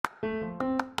Hola,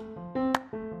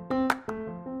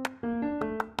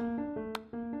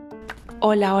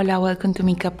 hola, welcome to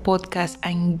Mika Podcast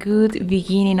and good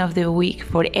beginning of the week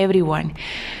for everyone.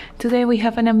 Today we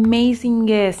have an amazing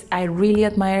guest. I really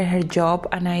admire her job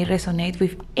and I resonate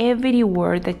with every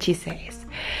word that she says.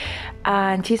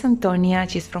 And she's Antonia,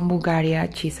 she's from Bulgaria,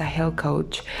 she's a health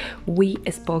coach. We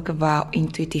spoke about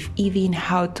intuitive eating,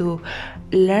 how to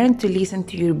learn to listen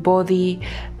to your body,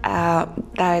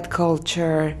 diet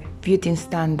culture, beauty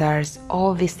standards,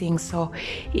 all these things. So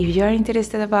if you're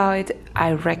interested about it,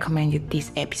 I recommend you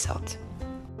this episode.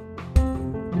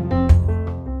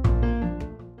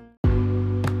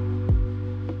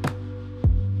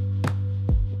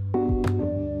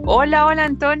 Hola, hola,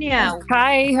 Antonia.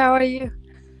 Hi, how are you?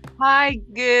 Hi,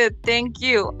 good. Thank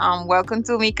you. Welcome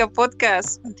to Mika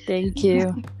Podcast. Thank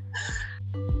you.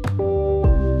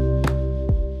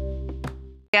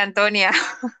 Antonia.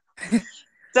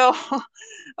 So,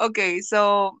 okay,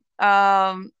 so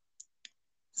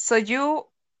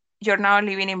you're now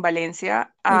living in Valencia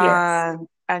Yes.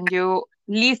 and you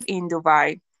live in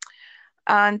Dubai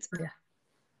and Yeah.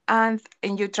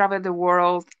 and you travel the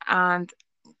world. And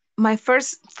my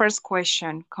first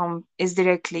question is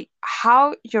directly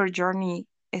how your journey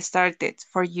started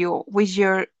for you with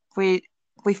your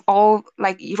with all,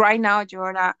 like, right now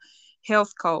you're a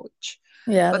health coach,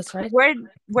 Yeah, but that's right.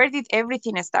 where did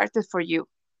everything started for you?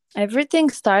 Everything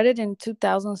started in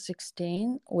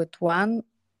 2016 with one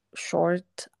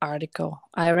short article.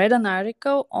 I read an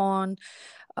article on,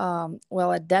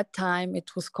 well, at that time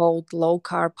it was called low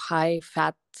carb, high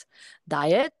fat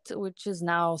diet, which is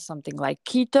now something like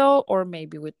keto or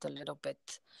maybe with a little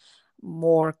bit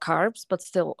more carbs, but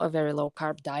still a very low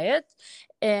carb diet.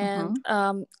 And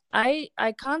Mm-hmm.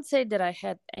 I can't say that I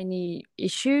had any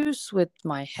issues with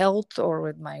my health or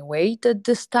with my weight at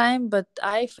this time, but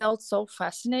I felt so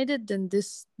fascinated in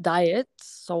this diet,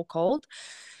 so called,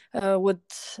 would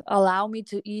allow me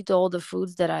to eat all the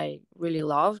foods that I really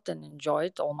loved and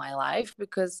enjoyed all my life,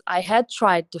 because I had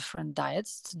tried different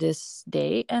diets to this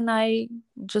day and I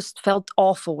just felt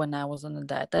awful when I was on a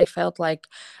diet. I felt like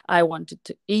I wanted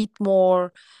to eat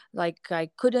more, like I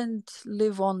couldn't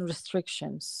live on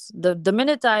restrictions. The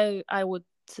minute I would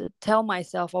tell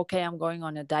myself, okay, I'm going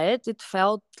on a diet, it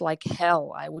felt like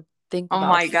hell. I would think Oh about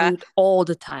my God. food all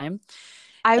the time.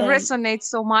 I And resonate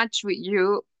so much with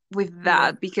you with yeah.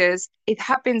 that because it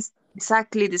happens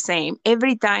exactly the same.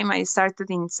 Every time I started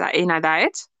in a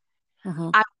diet,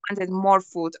 Mhm. I wanted more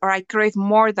food or I craved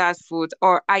more that food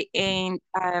or I ate,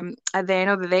 at the end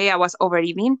of the day, I was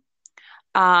overeating.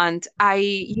 And I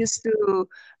used to,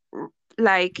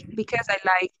 like, because I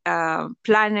like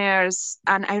planners.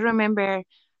 And I remember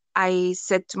I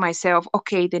said to myself,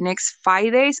 okay, the next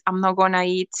 5 days, I'm not going to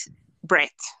eat bread,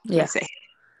 Yeah. let's say.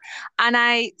 And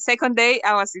I second day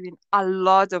I was eating a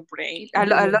lot of bread, a lot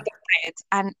Yeah. of bread,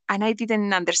 and I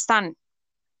didn't understand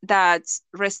that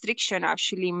restriction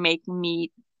actually make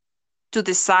me to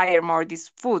desire more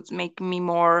these foods, make me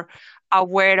more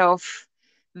aware of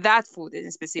that food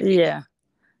in specific. Yeah.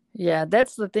 Yeah,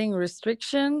 that's the thing.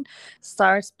 Restriction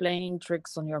starts playing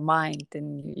tricks on your mind,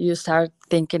 and you start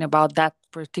thinking about that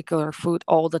particular food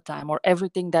all the time, or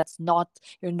everything that's not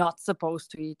you're not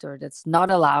supposed to eat or that's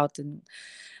not allowed. And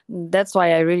that's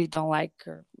why I really don't like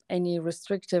any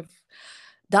restrictive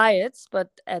diets. But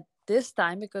at this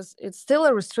time, because it's still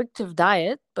a restrictive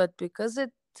diet, but because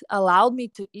it allowed me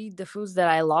to eat the foods that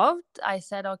I loved, I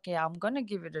said, okay, I'm going to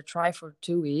give it a try for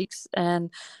 2 weeks. And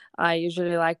I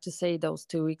usually like to say those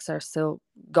 2 weeks are still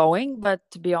going. But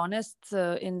to be honest,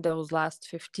 in those last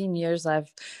 15 years,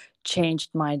 I've changed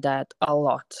my diet a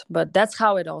lot. But that's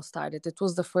how it all started. It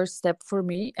was the first step for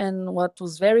me. And what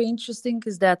was very interesting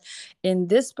is that in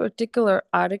this particular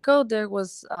article, there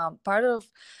was part of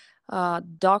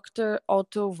Dr.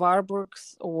 Otto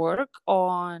Warburg's work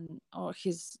on, or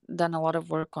he's done a lot of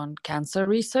work on cancer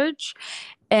research.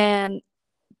 And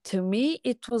to me,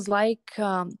 it was like,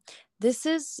 this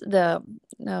is the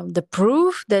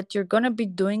proof that you're going to be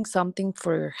doing something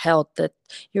for your health, that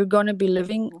you're going to be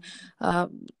living uh,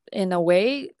 in a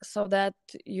way so that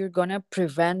you're going to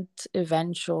prevent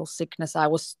eventual sickness. I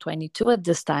was 22 at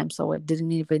this time, so I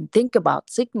didn't even think about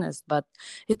sickness, but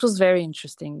it was very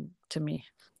interesting to me.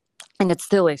 And it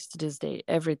still is to this day,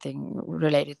 everything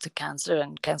related to cancer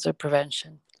and cancer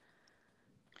prevention.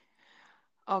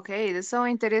 Okay, that's so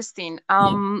interesting.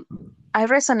 I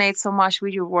resonate so much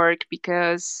with your work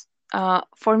because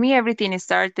for me everything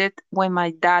started when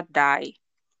my dad died.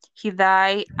 He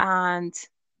died and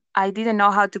I didn't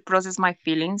know how to process my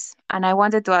feelings. And I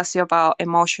wanted to ask you about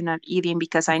emotional eating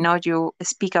because I know you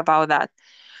speak about that.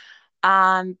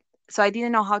 And So I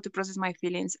didn't know how to process my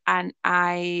feelings, and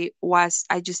I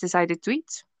just decided to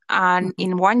eat. And Mhm.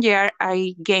 in 1 year,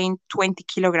 I gained 20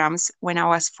 kilograms when I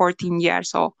was 14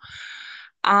 years old.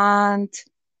 And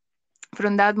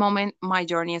from that moment, my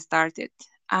journey started.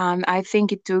 And I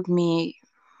think it took me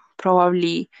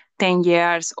probably 10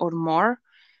 years or more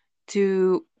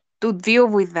to deal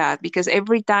with that, because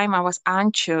every time I was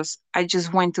anxious, I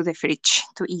just went to the fridge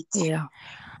to eat. Yeah.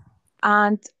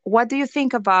 And what do you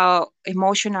think about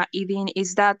emotional eating?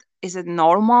 Is it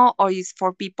normal, or is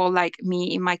for people like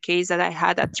me, in my case, that I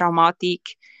had a traumatic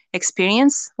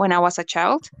experience when I was a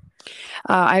child?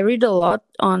 I read a lot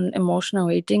on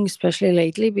emotional eating, especially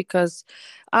lately, because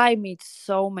I meet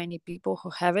so many people who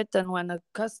have it. And when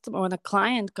a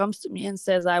client comes to me and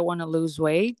says, "I want to lose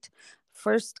weight,"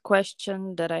 first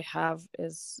question that I have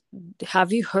is,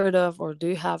 "Have you heard of, or do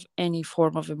you have any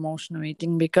form of emotional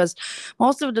eating?" Because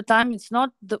most of the time, it's not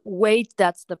the weight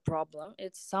that's the problem.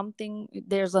 It's something.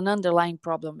 There's an underlying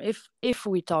problem. If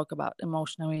we talk about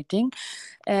emotional eating,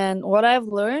 and what I've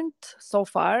learned so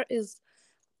far is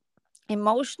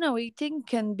emotional eating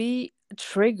can be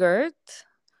triggered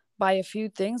by a few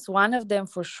things. One of them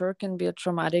for sure can be a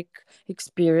traumatic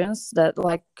experience, that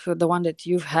like the one that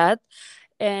you've had.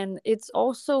 And it's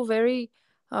also very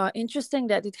interesting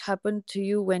that it happened to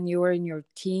you when you were in your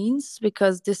teens,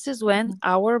 because this is when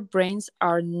our brains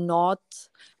are not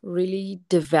really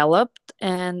developed,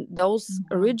 and those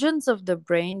Mhm. regions of the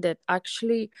brain that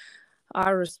actually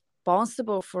are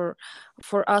responsible for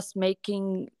us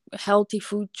making healthy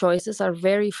food choices are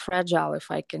very fragile, if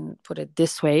I can put it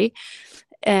this way.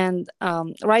 And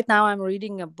right now I'm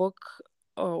reading a book,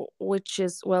 which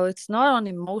is, well, it's not on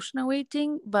emotional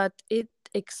eating, but it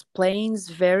explains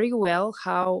very well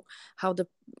how the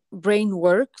brain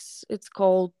works. It's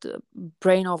called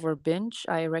Brain Over Binge.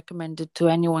 I recommend it to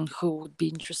anyone who would be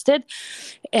interested.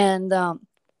 And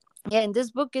yeah, in this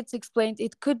book it's explained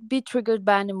it could be triggered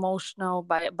by an emotional,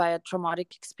 by a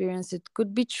traumatic experience. It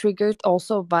could be triggered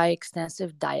also by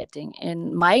extensive dieting.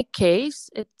 In my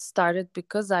case, it started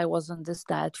because I was on this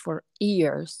diet for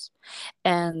years.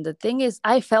 And the thing is,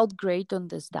 I felt great on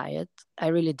this diet. I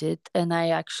really did. And I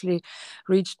actually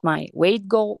reached my weight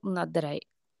goal. Not that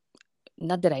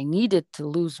I needed to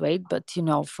lose weight, but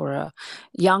for a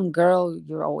young girl,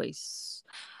 you're always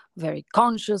very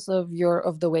conscious of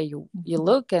the way you Mhm.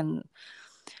 look. And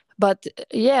but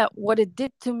yeah, what it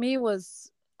did to me was,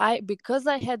 because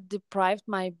I had deprived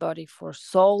my body for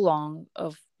so long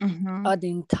of Mhm. an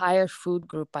entire food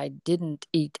group. I didn't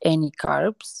eat any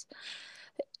carbs.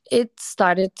 It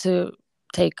started to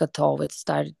take a toll. It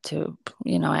started to,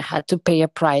 I had to pay a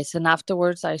price. And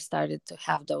afterwards, I started to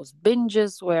have those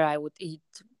binges where I would eat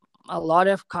a lot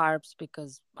of carbs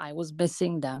because I was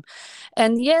missing them.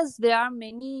 And yes, there are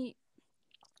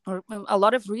a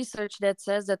lot of research that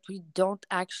says that we don't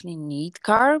actually need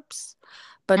carbs.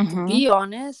 But to Mhm. be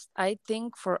honest, I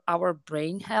think for our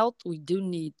brain health, we do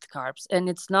need carbs. And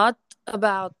it's not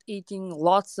about eating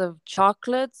lots of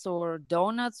chocolates or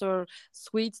donuts or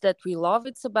sweets that we love.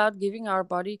 It's about giving our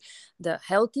body the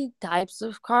healthy types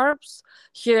of carbs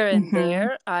here and Mhm.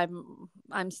 there.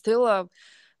 I'm still a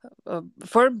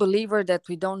firm believer that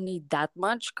we don't need that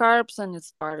much carbs, and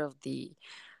it's part of the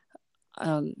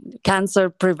um, cancer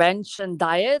prevention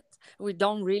diet. We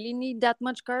don't really need that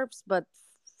much carbs, but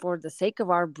for the sake of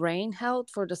our brain health,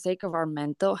 for the sake of our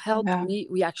mental health, Yeah.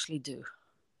 we actually do.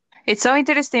 It's so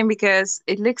interesting because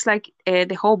it looks like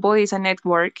the whole body is a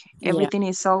network. Yeah. Everything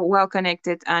is so well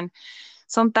connected, and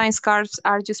sometimes carbs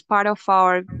are just part of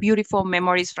our beautiful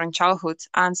memories from childhood,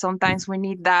 and sometimes we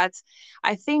need that.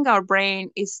 I think our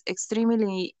brain is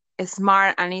extremely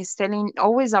smart, and is telling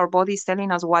always our body is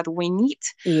telling us what we need.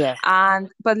 Yeah. And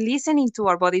but listening to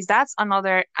our bodies, that's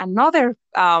another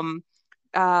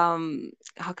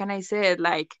how can I say it,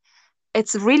 like,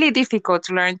 it's really difficult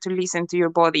to learn to listen to your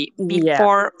body. Yeah.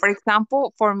 Before, for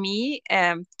example, for me,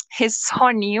 it's so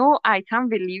new, I can't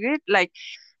believe it. Like,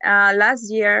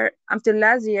 last year, until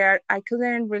last year, I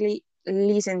couldn't really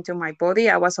listen to my body.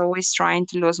 I was always trying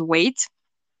to lose weight,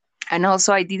 and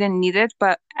also I didn't need it.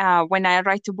 But when I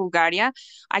arrived to Bulgaria,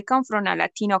 I come from a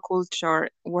Latino culture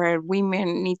where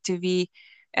women need to be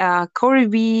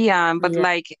curvy, but Yeah.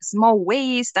 like small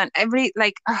waist and every,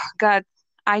 like, oh God.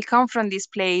 I come from this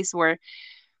place where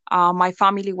my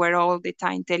family were all the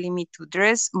time telling me to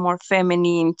dress more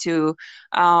feminine, to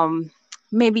um,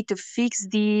 maybe to fix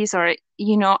this, or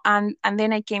and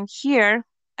then I came here,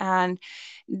 and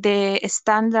the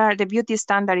beauty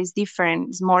standard is different.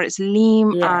 It's more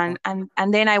slim, Yeah.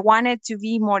 and then I wanted to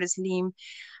be more slim,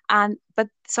 but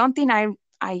something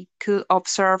I could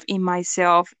observe in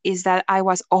myself is that I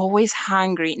was always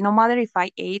hungry. No matter if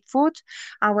I ate food,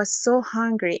 I was so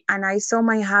hungry. And I saw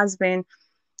my husband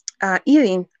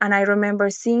eating, and I remember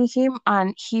seeing him,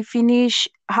 and he finished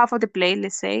half of the plate,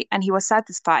 let's say, and he was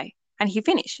satisfied. And he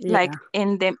finished like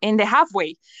Yeah. in the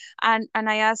halfway, and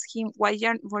I asked him, why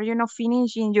were you not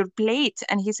finishing your plate?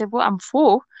 And he said, well, I'm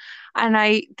full. And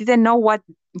I didn't know what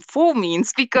full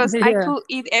means because I Yeah. could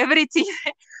eat everything.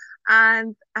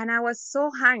 And I was so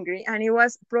hungry, and it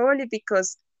was probably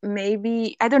because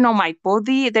maybe I don't know my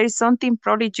body. There's something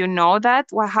probably that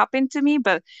what happened to me,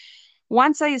 but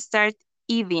once I start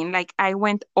eating, like I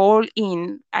went all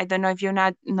in. I don't know if you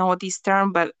not know this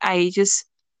term, but I just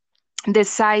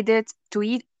decided to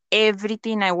eat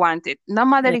everything I wanted, no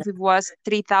matter Yeah. if it was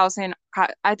 3,000.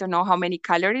 I don't know how many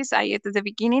calories I ate at the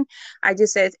beginning. I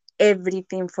just ate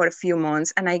everything for a few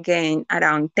months, and I gained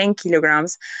around 10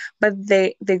 kilograms. But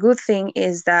the good thing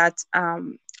is that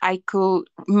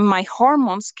my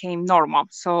hormones came normal.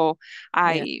 So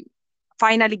Yeah. I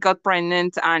finally got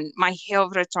pregnant and my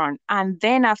health returned. And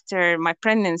then after my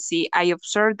pregnancy, I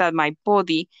observed that my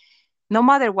body, no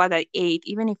matter what I ate,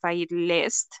 even if I eat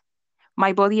less,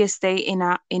 my body stay in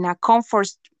a comfort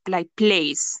like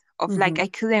place of like Hmm. I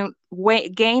couldn't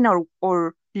gain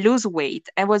or lose weight.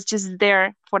 I was just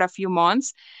there for a few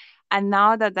months, and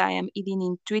now that I am eating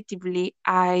intuitively,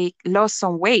 I lost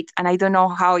some weight, and I don't know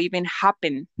how it even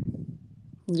happened.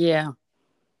 Yeah.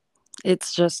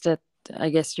 It's just that I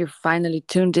guess you're finally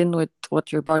tuned in with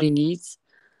what your body needs.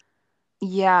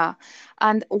 Yeah.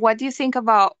 And what do you think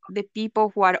about the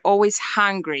people who are always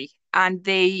hungry and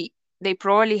they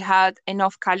probably had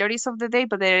enough calories of the day,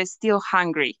 but they're still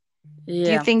hungry? Do you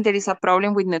Yeah. think there is a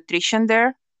problem with nutrition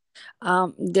there?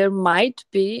 There might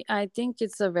be. I think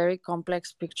it's a very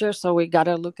complex picture, so we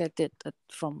gotta look at it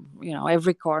from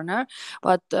every corner.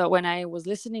 But when I was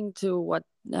listening to what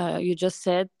you just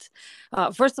said,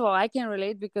 first of all, I can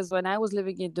relate because when I was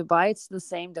living in Dubai, it's the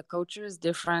same. The culture is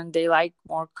different. They like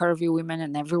more curvy women,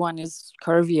 and everyone is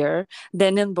curvier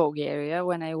than in Bulgaria.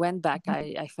 When I went back,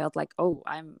 I felt like, oh,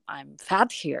 I'm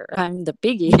fat here. I'm the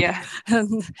piggy, Yeah.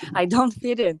 and I don't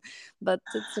fit in. But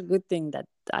it's a good thing that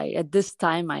I at this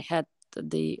time I had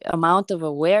the amount of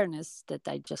awareness that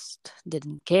I just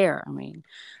didn't care. I mean,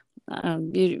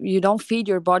 you don't feed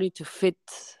your body to fit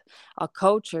a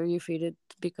culture. You feed it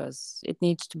because it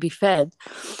needs to be fed.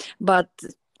 But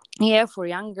yeah, for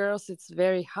young girls it's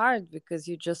very hard because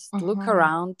you just look Mm-hmm.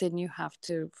 around and you have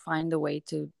to find a way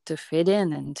to fit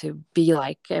in and to be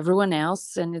like everyone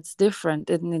else, and it's different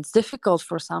and it's difficult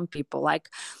for some people. Like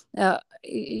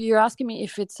you're asking me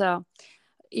if it's a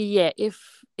yeah, if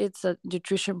it's a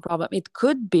nutrition problem, it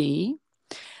could be,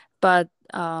 but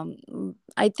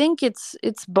I think it's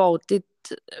both.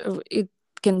 It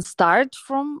can start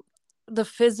from the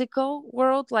physical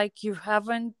world, like you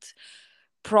haven't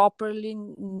properly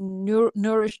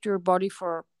nourished your body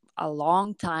for a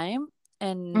long time,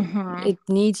 and Mm-hmm. it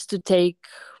needs to take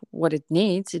what it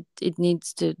needs. It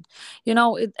needs to,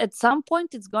 at some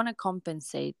point it's gonna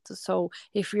compensate. So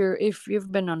if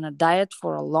you've been on a diet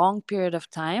for a long period of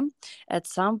time, at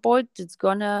some point it's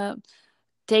gonna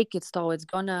take its toll. It's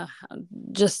gonna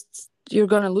just you're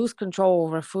gonna lose control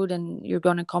over food, and you're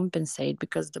gonna compensate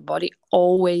because the body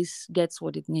always gets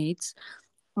what it needs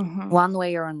Mm-hmm. one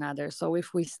way or another. So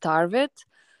if we starve it,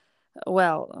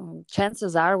 well,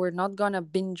 chances are we're not going to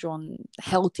binge on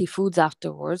healthy foods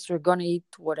afterwards. We're going to eat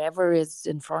whatever is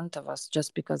in front of us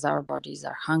just because our bodies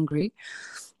are hungry.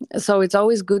 So it's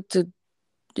always good to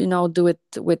do it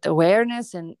with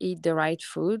awareness and eat the right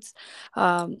foods.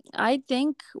 I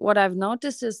think what I've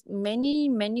noticed is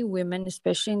many women,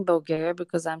 especially in Bulgaria,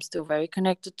 because I'm still very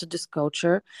connected to this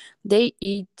culture, they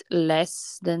eat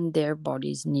less than their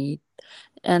bodies need,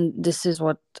 and this is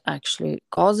what actually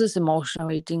causes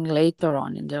emotional eating later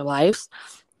on in their lives.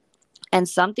 And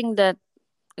something that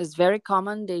is very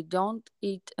common, they don't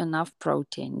eat enough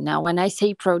protein. Now when I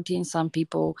say protein, some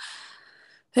people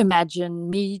imagine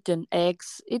meat and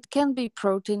eggs. It can be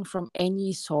protein from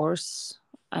any source.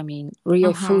 I mean,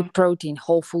 real Mm-hmm. food protein,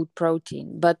 whole food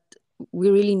protein, but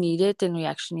we really need it, and we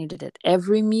actually need it at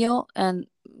every meal. And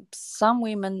some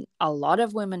women, a lot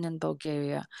of women in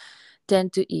Bulgaria,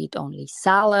 tend to eat only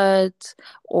salad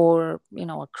or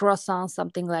a croissant,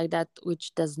 something like that,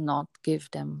 which does not give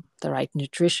them the right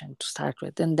nutrition to start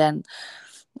with. And then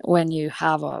when you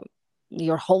have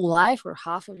your whole life or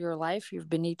half of your life you've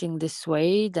been eating this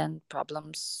way, then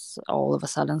problems all of a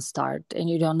sudden start, and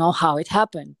you don't know how it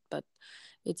happened, but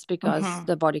it's because Mm-hmm.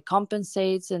 the body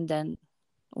compensates, and then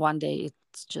one day it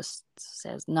just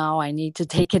says, no, I need to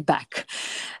take it back.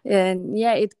 And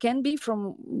yeah, it can be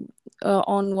from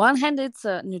on one hand it's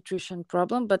a nutrition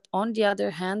problem, but on the other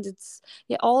hand it's,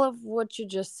 yeah, all of what you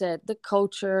just said, the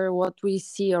culture, what we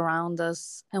see around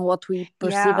us and what we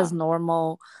perceive Yeah, as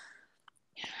normal.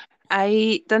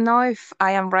 I don't know if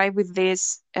I am right with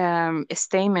this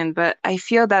statement, but I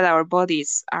feel that our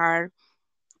bodies are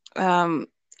um,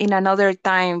 in another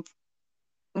time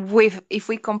with if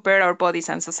we compare our bodies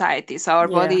and societies. Our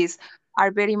Yeah, bodies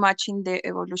are very much in the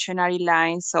evolutionary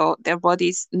line, so their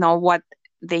bodies know what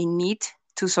they need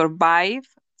to survive,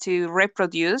 to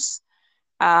reproduce,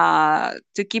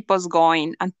 to keep us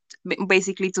going, and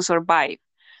basically to survive.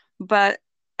 But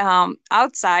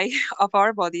outside of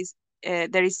our bodies,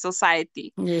 there is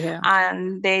society, yeah,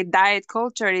 and the diet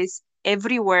culture is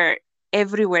everywhere,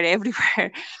 everywhere,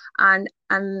 everywhere, and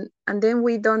then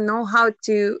we don't know how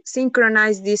to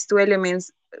synchronize these two elements: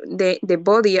 the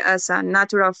body as a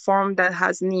natural form that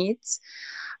has needs,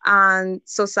 and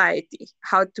society,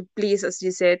 how to please, as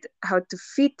you said, how to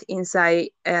fit inside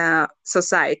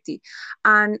society.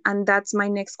 And that's my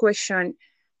next question.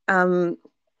 um,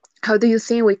 how do you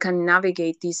think we can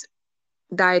navigate this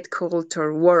diet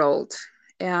culture world?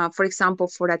 For example,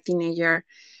 for a teenager,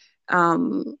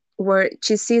 where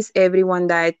she sees everyone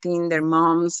dieting, their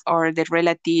moms or their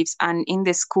relatives, and in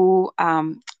the school,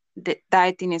 the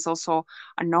dieting is also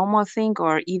a normal thing,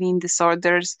 or eating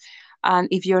disorders. And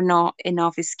if you're not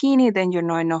enough skinny, then you're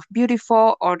not enough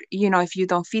beautiful, or if you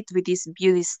don't fit with these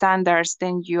beauty standards,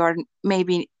 then you are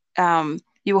maybe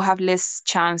you will have less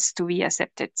chance to be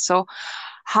accepted. So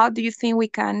how do you think we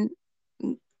can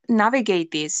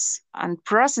navigate this and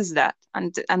process that,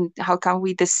 and how can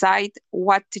we decide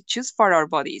what to choose for our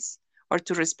bodies or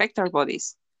to respect our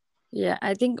bodies? yeah.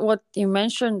 I think what you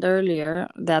mentioned earlier,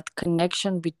 that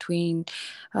connection between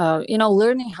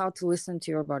learning how to listen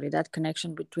to your body, that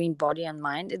connection between body and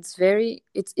mind,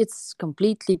 it's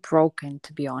completely broken,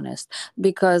 to be honest.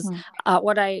 Because Mm.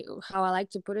 what I how I like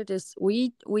to put it is,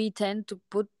 we tend to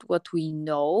put what we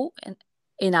know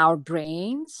in our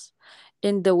brains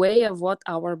in the way of what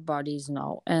our bodies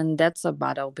know, and that's a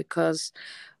battle, because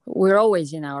we're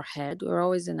always in our head, we're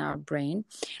always in our brain.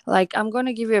 Like, I'm going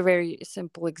to give you a very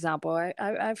simple example.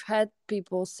 I've had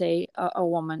people say, a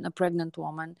woman, a pregnant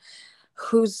woman,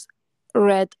 who's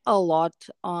read a lot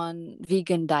on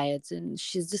vegan diets, and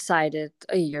she's decided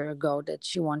a year ago that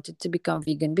she wanted to become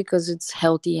vegan because it's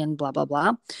healthy and blah blah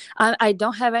blah. I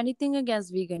don't have anything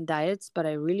against vegan diets, but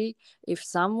I really, if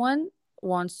someone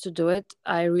wants to do it,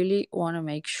 I really want to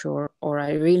make sure, or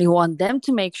I really want them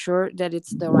to make sure that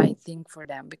it's the right thing for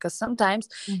them, because sometimes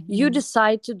you Mhm.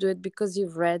 decide to do it because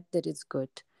you've read that it's good,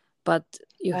 but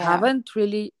you Yeah. haven't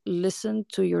really listened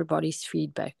to your body's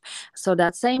feedback. So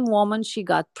that same woman, she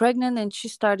got pregnant and she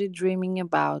started dreaming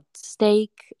about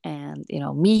steak and,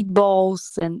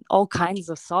 meatballs and all kinds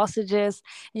of sausages,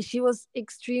 and she was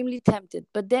extremely tempted.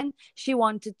 But then she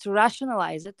wanted to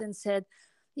rationalize it and said,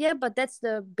 yeah, but that's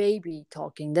the baby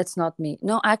talking, that's not me.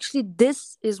 No, actually,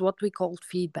 this is what we call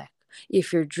feedback.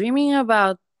 If you're dreaming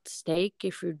about steak,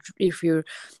 if you're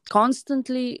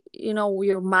constantly,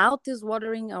 your mouth is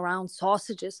watering around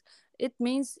sausages, it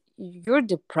means you're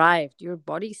deprived. Your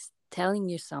body's telling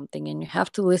you something and you have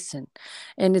to listen.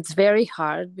 And it's very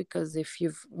hard, because if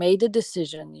you've made a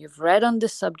decision, you've read on the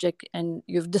subject, and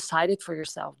you've decided for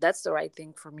yourself that's the right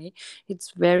thing for me,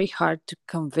 it's very hard to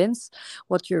convince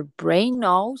what your brain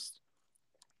knows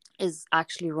is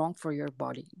actually wrong for your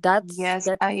body. Yes,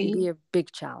 That can I be a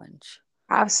big challenge.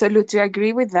 absolutely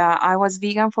agree with that. I was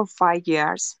vegan for 5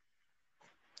 years.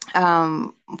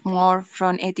 um, More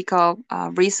from ethical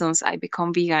reasons I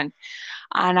become vegan,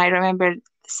 and I remember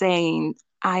saying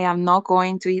I am not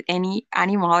going to eat any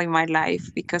animal in my life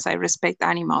because I respect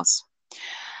animals.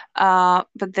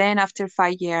 But then after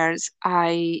 5 years,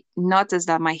 I noticed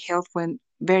that my health went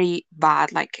very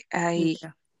bad. Like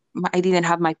Yeah. I didn't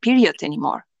have my period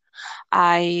anymore.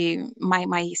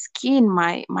 My skin,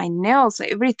 my nails,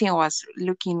 everything was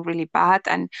looking really bad,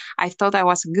 and I thought I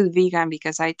was a good vegan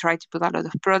because I tried to put a lot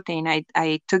of protein.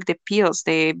 I took the pills,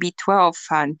 the B12,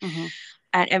 Hmm.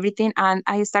 and everything, and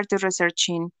I started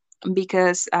researching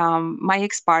because my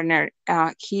ex-partner,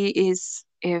 he is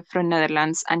from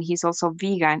Netherlands, and he's also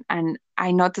vegan, and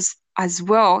I noticed as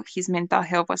well his mental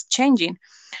health was changing.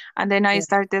 And then I Yeah.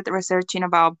 started researching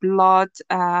about blood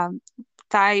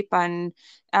type, and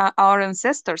our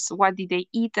ancestors, what did they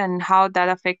eat and how that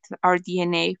affects our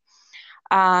DNA.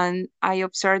 And I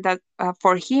observed that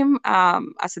for him,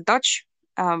 as a Dutch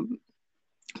um,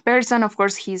 person, of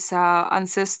course, his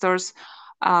ancestors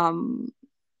um,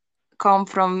 come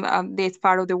from this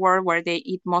part of the world where they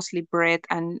eat mostly bread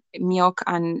and milk,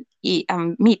 and eat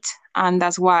meat, and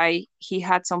that's why he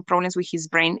had some problems with his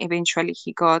brain. Eventually,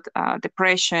 he got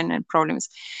depression and problems.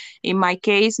 In my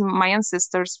case, my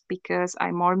ancestors, because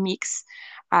I'm more mixed,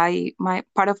 I my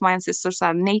part of my ancestors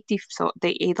are native, so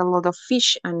they ate a lot of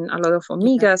fish and a lot of Yeah.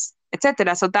 omegas,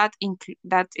 etc. So that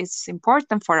is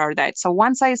important for our diet. So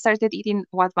once I started eating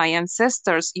what my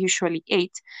ancestors usually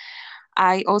ate,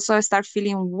 I also start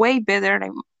feeling way better,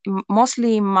 like,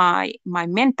 mostly my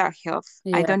mental health.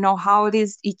 I Yeah. don't know how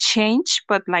it changed,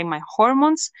 but like my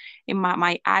hormones in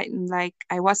my eye, like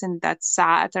I wasn't that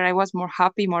sad, or I was more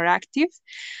happy, more active.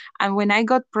 And when I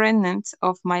got pregnant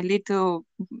of my little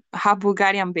half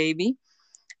Bulgarian baby,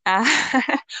 uh,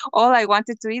 all I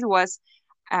wanted to eat was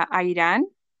Iran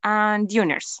and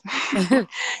Duners.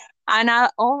 And I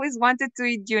always wanted to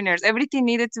eat Juniors. Everything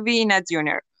needed to be in a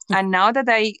Junior. And now that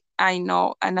I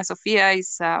know Ana Sofia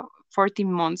is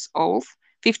 14 months old,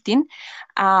 15,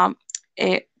 um,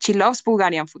 she loves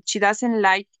Bulgarian food. She doesn't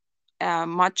like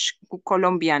much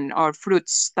Colombian or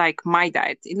fruits like my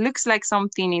diet. It looks like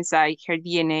something inside her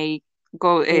DNA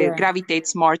Yeah.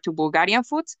 gravitates more to Bulgarian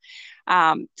foods,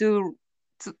 to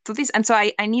this. And so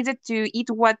I needed to eat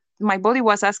what my body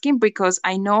was asking, because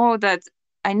I know that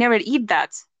I never eat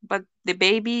that, but the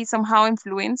baby somehow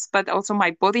influenced, but also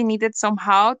my body needed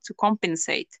somehow to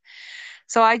compensate.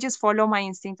 So I just follow my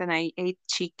instinct, and I ate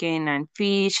chicken and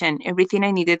fish and everything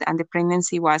I needed, and the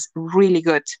pregnancy was really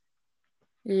good.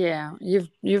 Yeah.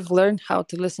 You've learned how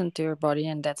to listen to your body,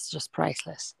 and that's just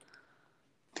priceless.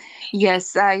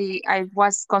 Yes, I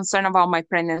was concerned about my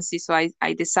pregnancy, so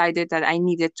I decided that I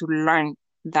needed to learn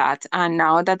that. And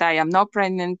now that I am not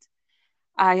pregnant,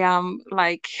 I am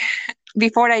like,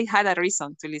 before I had a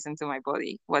reason to listen to my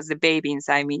body, was the baby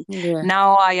inside me. Yeah.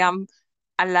 Now I am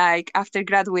like, after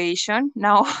graduation,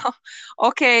 now,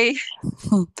 okay,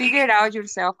 figure it out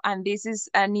yourself. And this is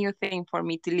a new thing for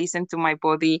me, to listen to my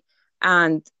body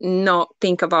and not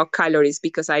think about calories,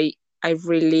 because I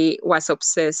really was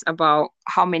obsessed about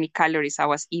how many calories I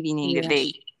was eating in the Yeah.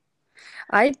 day.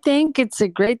 I think it's a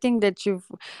great thing that you've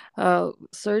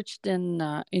searched in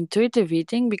intuitive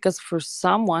eating, because for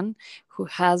someone who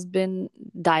has been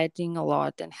dieting a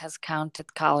lot and has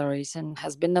counted calories and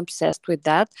has been obsessed with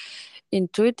that,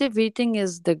 intuitive eating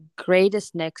is the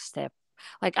greatest next step.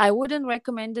 Like, I wouldn't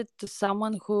recommend it to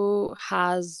someone who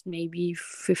has maybe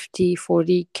 50,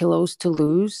 40 kilos to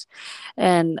lose.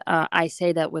 And I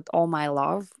say that with all my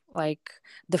love. Like,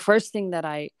 the first thing that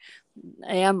I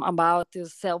am about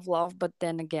is self love. But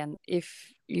then again,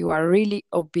 if you are really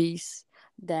obese,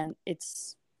 then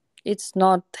it's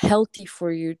not healthy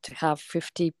for you to have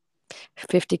 50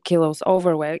 kilos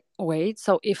overweight.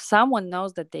 So if someone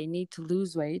knows that they need to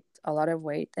lose weight, a lot of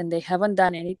weight, and they haven't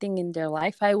done anything in their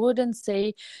life, I wouldn't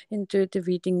say intuitive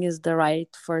eating is the right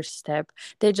first step.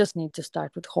 They just need to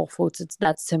start with whole foods. It's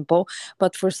that simple.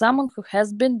 But for someone who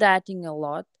has been dieting a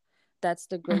lot, that's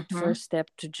the great Mm-hmm. first step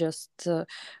to just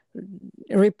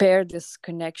repair this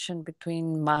connection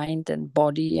between mind and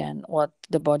body and what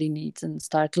the body needs, and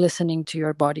start listening to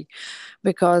your body,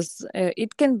 because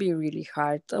it can be really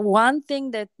hard. One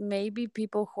thing that maybe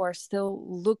people who are still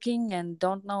looking and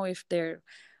don't know if they're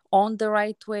on the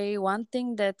right way, one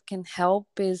thing that can help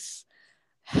is,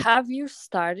 have you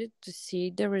started to see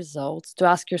the results? To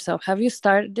ask yourself, have you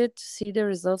started to see the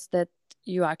results that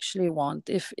you actually want?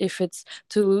 If it's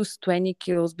to lose 20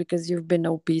 kilos because you've been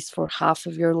obese for half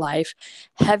of your life,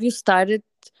 have you started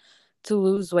to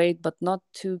lose weight, but not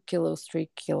 2 kilos, 3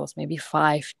 kilos, maybe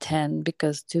 5, 10,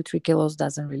 because 2, 3 kilos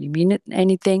doesn't really mean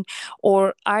anything?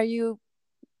 Or are you,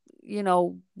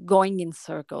 going in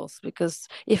circles? Because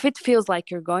if it feels like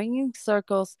you're going in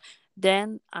circles,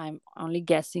 then I'm only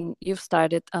guessing you've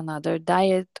started another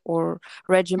diet or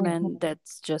regimen Mm-hmm.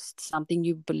 that's just something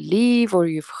you believe or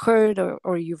you've heard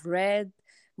or you've read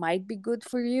might be good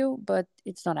for you, but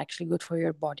it's not actually good for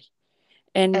your body.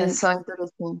 It's And so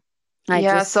interesting. I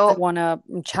Yeah. just So. want to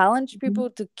challenge Mhm. people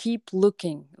to keep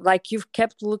looking, like you've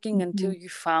kept looking until Mhm. you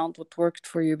found what worked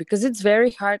for you, because it's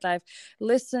very hard. I've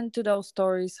listened to those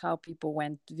stories how people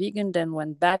went vegan then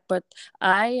went back, but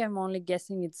I am only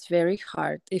guessing it's very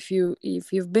hard if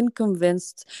you've been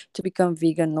convinced to become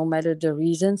vegan, no matter the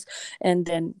reasons, and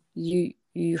then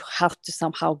you have to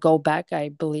somehow go back. I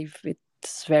believe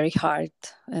it's very hard,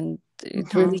 and it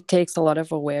Mhm. really takes a lot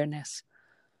of awareness.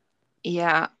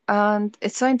 Yeah, and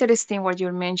it's so interesting what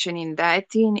you're mentioning.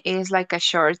 Dieting is like a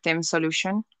short-term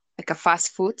solution, like a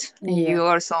fast food. And Yeah. you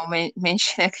also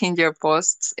mentioned in your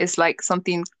posts, it's like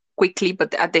something quickly,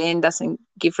 but at the end doesn't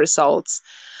give results.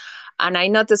 And I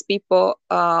notice people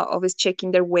always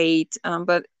checking their weight,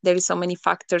 but there is so many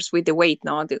factors with the weight.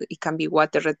 No, it can be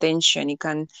water retention. It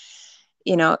can,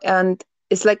 and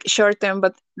it's like short term,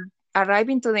 but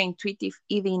arriving to the intuitive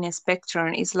eating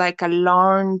spectrum is like a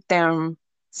long-term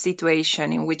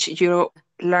situation in which you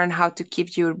learn how to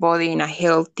keep your body in a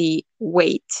healthy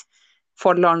weight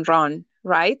for long run,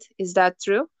 right? Is that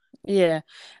true? Yeah,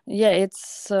 yeah,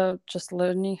 it's just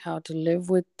learning how to live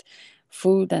with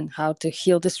food and how to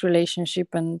heal this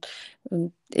relationship and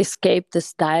escape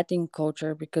this dieting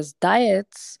culture, because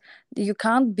diets, you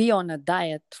can't be on a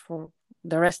diet for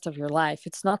the rest of your life.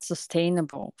 It's not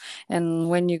sustainable. And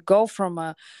when you go from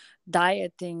a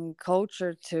dieting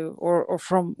culture to or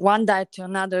from one diet to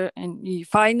another and you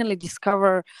finally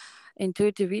discover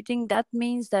intuitive eating, that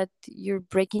means that you're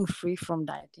breaking free from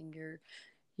dieting.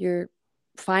 You're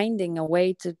finding a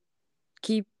way to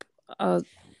keep a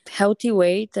healthy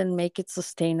weight and make it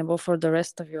sustainable for the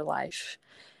rest of your life.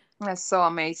 That's so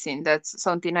amazing. That's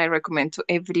something I recommend to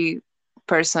every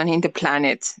person in the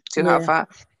planet to have Yeah. a.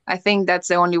 I think that's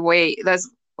the only way. That's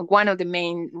one of the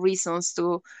main reasons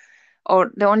to,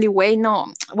 or the only way,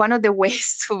 no, one of the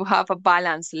ways to have a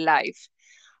balanced life.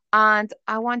 And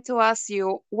I want to ask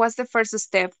you, what's the first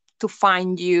step to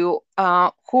find you?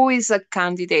 Who is a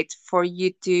candidate for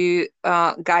you to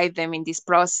guide them in this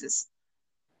process?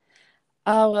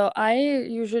 Well, I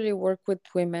usually work with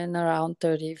women around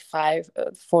 35,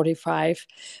 45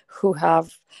 who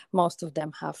have, most of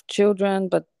them have children,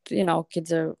 but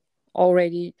kids are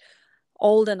already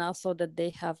old enough so that they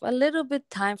have a little bit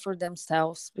time for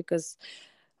themselves, because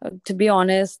to be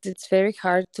honest, it's very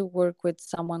hard to work with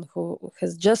someone who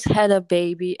has just had a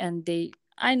baby and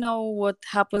I know what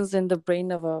happens in the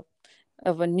brain of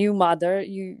a new mother.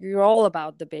 You're all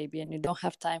about the baby and you don't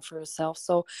have time for yourself.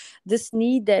 So this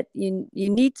need that you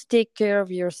need to take care of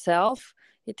yourself,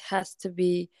 it has to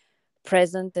be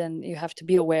present, and you have to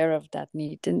be aware of that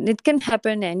need, and it can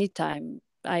happen anytime.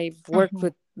 I've worked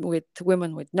Mhm. with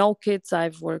women with no kids,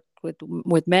 I've worked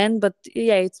with men, but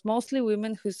yeah, it's mostly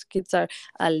women whose kids are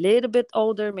a little bit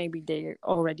older, maybe they're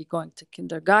already going to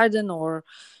kindergarten, or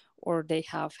they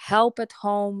have help at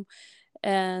home,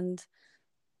 and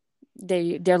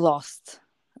they're lost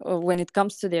when it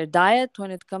comes to their diet, when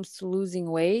it comes to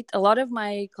losing weight. A lot of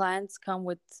my clients come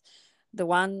with the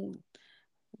one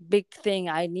big thing: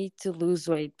 I need to lose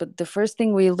weight. But the first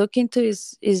thing we look into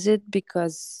is it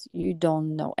because you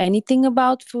don't know anything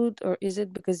about food, or is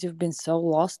it because you've been so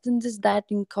lost in this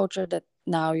dieting culture that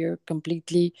now you're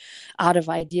completely out of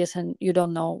ideas and you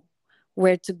don't know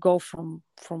where to go from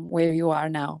where you are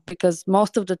now? Because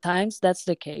most of the times that's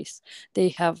the case. They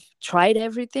have tried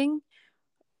everything,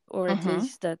 or at Mhm.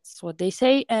 least that's what they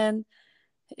say, and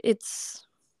it's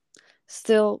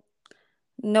still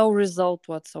no result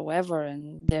whatsoever,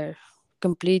 and they're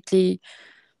completely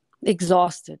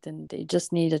exhausted and they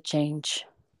just need a change.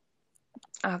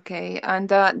 Okay, and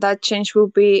that change will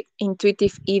be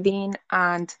intuitive eating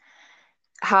and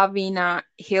having a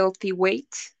healthy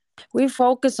weight. We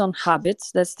focus on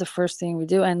habits, that's the first thing we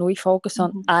do, and we focus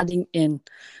on Mhm. adding in.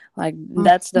 Like,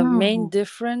 that's the main Mhm.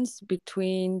 difference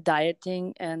between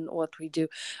dieting and what we do.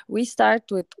 We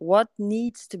start with what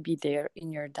needs to be there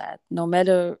in your diet, no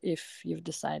matter if you've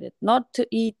decided not to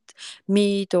eat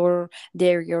meat or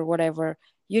dairy or whatever.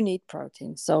 You need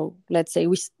protein. So let's say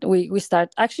we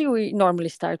start, actually we normally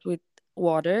start with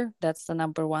water. That's the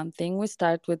number one thing. We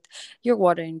start with your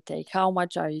water intake. How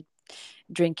much are you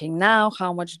drinking now?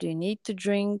 How much do you need to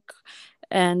drink?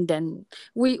 And then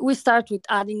we start with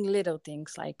adding little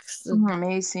things like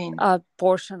Amazing. a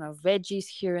portion of veggies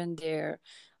here and there,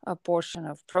 a portion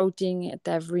of protein at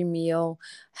every meal,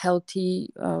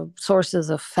 healthy sources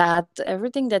of fat,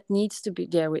 everything that needs to be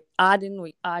there. We add in,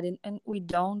 and we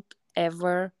don't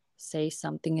ever say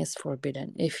something is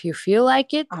forbidden. If you feel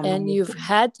like it and you've Amazing.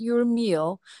 had your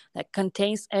meal that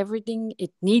contains everything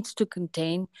it needs to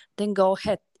contain, then go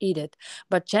ahead, eat it.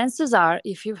 But chances are,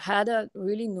 if you've had a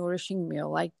really nourishing meal,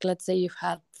 like let's say you've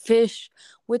had fish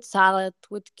with salad,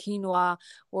 with quinoa,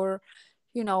 or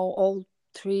all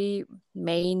three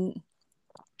main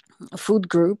food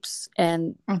groups,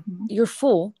 and Mhm. you're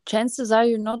full, chances are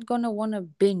you're not going to want to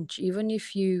binge. Even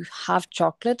if you have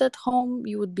chocolate at home,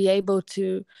 you would be able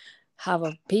to have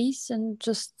a piece and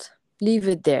just leave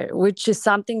it there, which is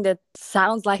something that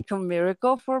sounds like a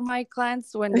miracle for my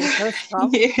clients when they first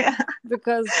come, Yeah.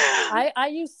 because I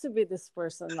used to be this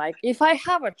person. Like, if I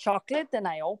have a chocolate and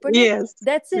I open it, Yes.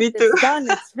 that's it. Me too. It's done.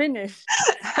 It's finished.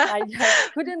 I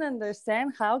couldn't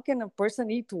understand how can a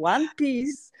person eat one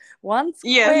piece, one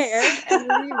Yes. square,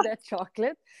 and leave that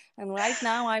chocolate. And right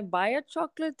now I buy a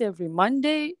chocolate every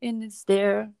Monday and it's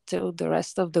there till the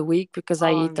rest of the week because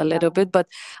I Oh eat a yeah. little bit. But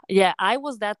yeah, I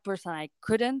was that person. I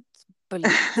couldn't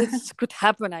believe this could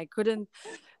happen. I couldn't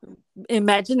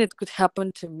imagine it could happen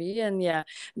to me. And yeah,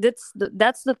 that's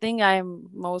the thing I'm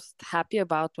most happy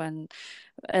about, when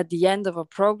at the end of a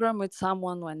program with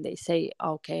someone, when they say,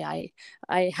 okay,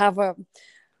 I have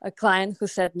a client who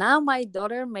said, now my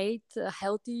daughter made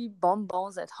healthy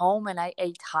bonbons at home, and I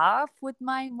ate half with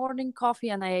my morning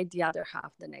coffee and I ate the other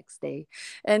half the next day.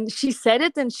 And she said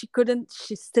it, and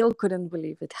she still couldn't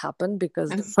believe it happened, because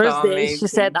the It's first so day she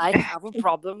said, amazing. I have a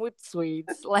problem with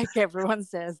sweets, like everyone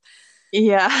says.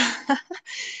 Yeah.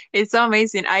 It's so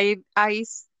amazing.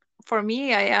 For me,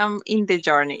 I am in the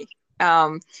journey.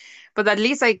 Um, but at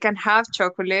least I can have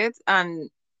chocolate and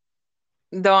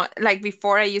don't, like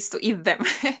before I used to eat them,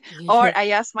 or Yeah. I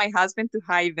asked my husband to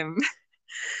hide them.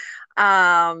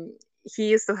 Um, he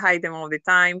used to hide them all the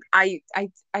time. I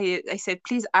said,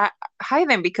 please, hide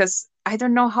them, because I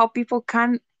don't know how people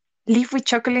can live with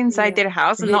chocolate inside Yeah. their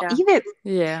house and not Yeah. eat it.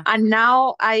 Yeah. And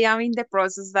now I am in the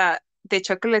process that the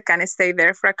chocolate can stay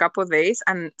there for a couple of days,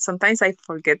 and sometimes I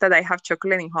forget that I have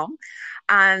chocolate in home,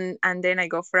 and then I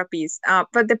go for a piece.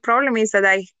 But the problem is that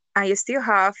I still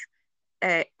have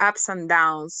ups and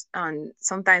downs, and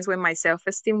sometimes when my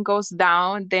self-esteem goes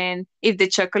down, then if the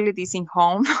chocolate is in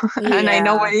home and I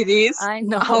know Yeah. what it is, I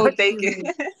know I'll what take you mean.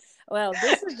 it. Well,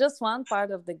 this is just one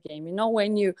part of the game.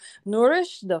 When you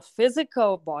nourish the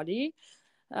physical body,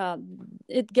 uh,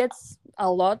 it gets a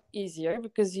lot easier,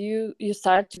 because you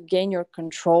start to gain your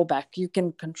control back. You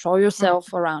can control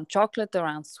yourself around chocolate,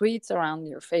 around sweets, around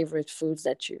your favorite foods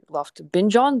that you love to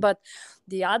binge on. But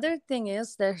the other thing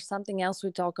is, there's something else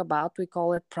we talk about. We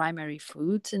call it primary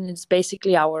foods, and it's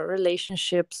basically our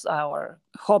relationships, our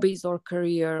hobbies or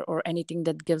career, or anything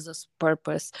that gives us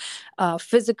purpose.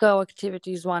 Physical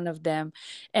activity is one of them,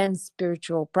 and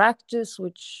spiritual practice,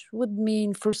 which would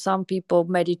mean for some people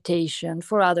meditation,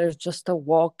 for others just a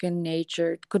walk in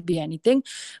nature. It could be anything,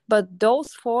 but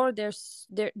those four,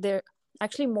 they're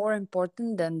actually more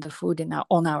important than the food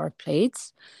on our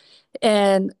plates,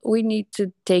 and we need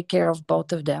to take care of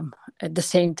both of them at the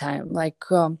same time.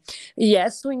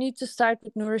 Yes, we need to start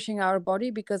with nourishing our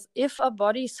body, because if a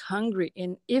body is hungry,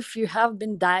 and if you have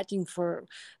been dieting for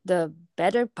the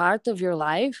better part of your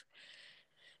life,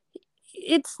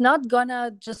 it's not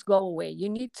gonna just go away. You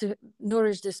need to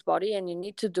nourish this body, and you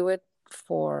need to do it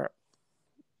for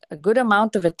a good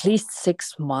amount of at least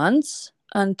 6 months,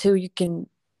 until you can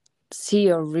see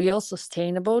a real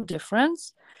sustainable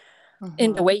difference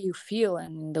in the Mhm. way you feel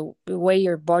and in the way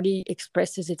your body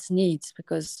expresses its needs.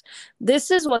 Because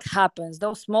this is what happens,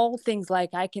 those small things,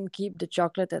 like I can keep the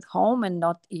chocolate at home and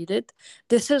not eat it.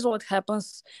 This is what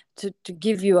happens to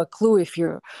give you a clue if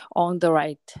you're on the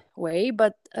right way.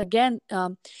 But again,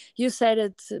 you said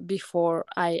it before,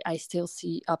 I still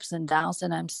see ups and downs,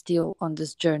 and I'm still on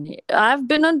this journey. I've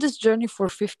been on this journey for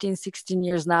 15, 16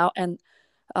 years now, and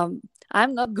um,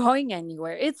 I'm not going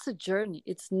anywhere. It's a journey.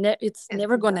 It's It's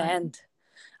never a going to journey. end.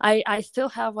 I still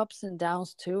have ups and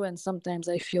downs too, and sometimes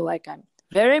I feel like I'm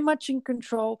very much in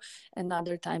control, and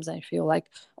other times I feel like,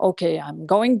 okay, I'm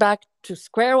going back to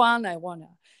square one. I want to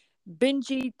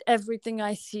binge eat everything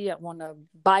I see. I want to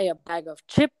buy a bag of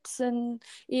chips and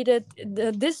eat it.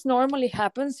 This normally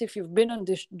happens if you've been on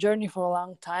this journey for a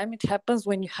long time. It happens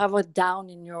when you have a down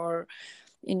in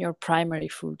your primary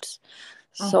foods.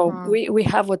 So Mhm. we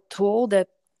have a tool that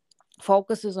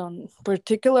focuses on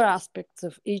particular aspects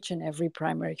of each and every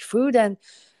primary food, and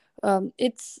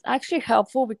it's actually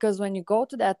helpful, because when you go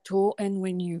to that tool, and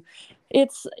when you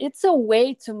it's a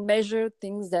way to measure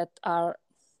things that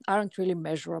aren't really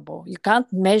measurable. You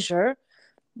can't measure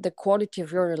the quality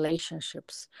of your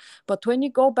relationships, but when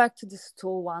you go back to this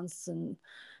tool once, and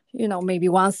maybe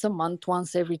once a month,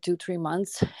 once every 2 3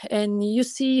 months, and you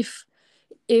see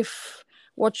if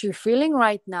what you're feeling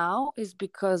right now is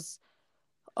because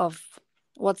of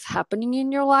what's happening in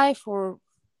your life, or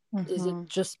is it Mhm.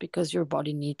 just because your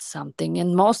body needs something.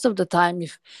 And most of the time,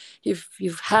 if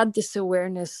you've had this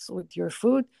awareness with your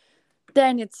food,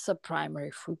 then it's a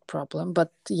primary food problem.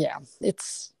 But yeah,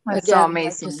 it's, That's so again, like you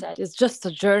amazing. said, it's just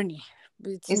a journey.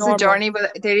 It's It's a normal. journey,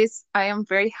 but I am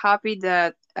very happy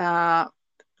that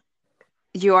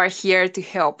you are here to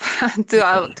help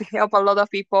to help a lot of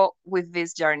people with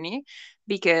this journey,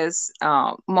 because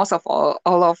most of all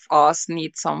of us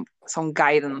need some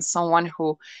guidance, someone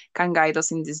who can guide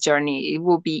us in this journey. It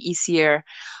will be easier.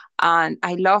 And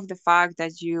I love the fact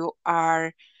that you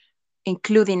are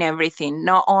including everything,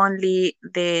 not only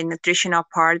the nutritional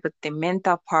part, but the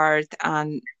mental part,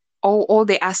 and all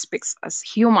the aspects as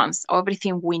humans,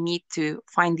 everything we need to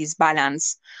find this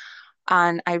balance.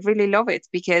 And I really love it,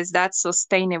 because that's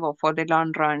sustainable for the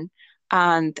long run.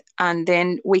 and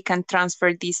then we can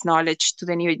transfer this knowledge to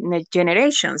the new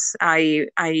generations. I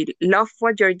love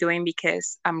what you're doing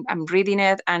because I'm reading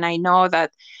it, and I know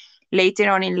that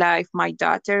later on in life my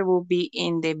daughter will be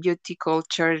in the beauty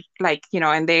culture, like,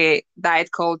 in the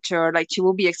diet culture, like she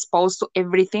will be exposed to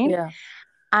everything. Yeah.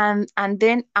 And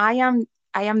then I am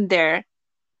there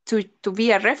to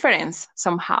be a reference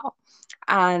somehow.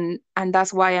 And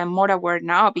that's why I'm more aware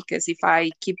now, because if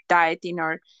I keep dieting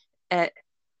or uh,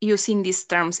 using these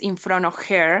terms in front of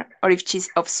her, or if she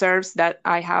observes that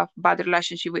I have bad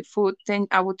relationship with food, then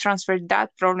I would transfer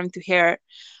that problem to her.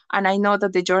 And I know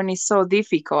that the journey is so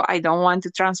difficult, I don't want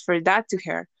to transfer that to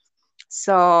her.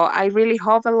 So I really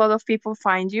hope a lot of people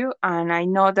find you, and I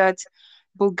know that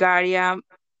Bulgaria,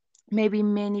 maybe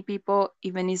many people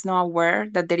even is not aware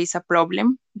that there is a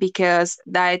problem, because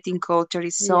dieting culture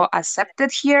is Yeah, so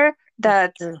accepted here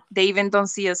that's that true. they even don't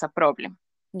see as a problem.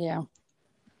 Yeah.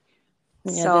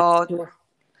 Yeah, that's So true.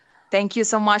 thank you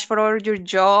so much for all your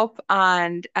job.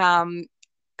 And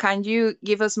can you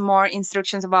give us more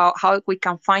instructions about how we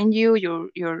can find you,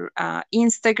 your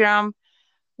Instagram,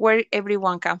 where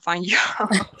everyone can find you?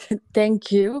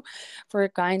 Thank you for your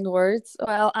kind words.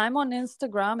 Well, I'm on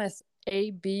Instagram as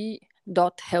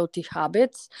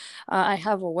ab.healthyhabits. I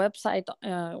have a website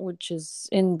which is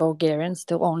in Bulgarian,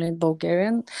 still only in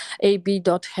Bulgarian,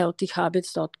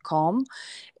 ab.healthyhabits.com.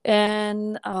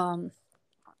 And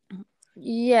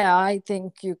yeah, I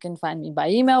think you can find me by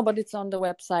email, but it's on the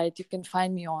website. You can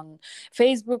find me on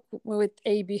Facebook with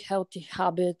AB Healthy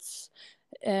Habits.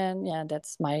 And yeah,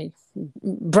 that's my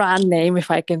brand name,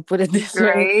 if I can put it this way.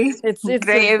 Great. Great. It's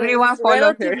Everyone follow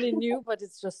her. relatively new, but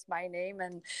it's just my name,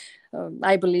 and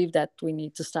I believe that we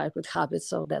need to start with habits,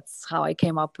 so that's how I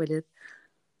came up with it.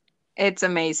 It's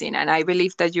amazing. And I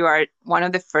believe that you are one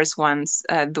of the first ones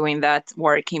doing that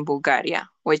work in Bulgaria,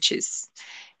 which is,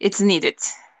 it's needed.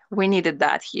 We needed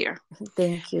that here.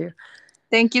 Thank you.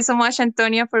 Thank you so much,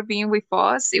 Antonia, for being with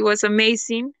us. It was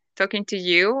amazing talking to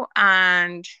you.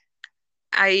 And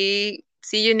I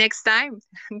see you next time.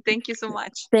 Thank you so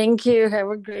much. Thank you. Have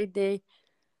a great day.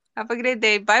 Have a great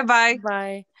day. Bye bye.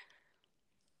 Bye.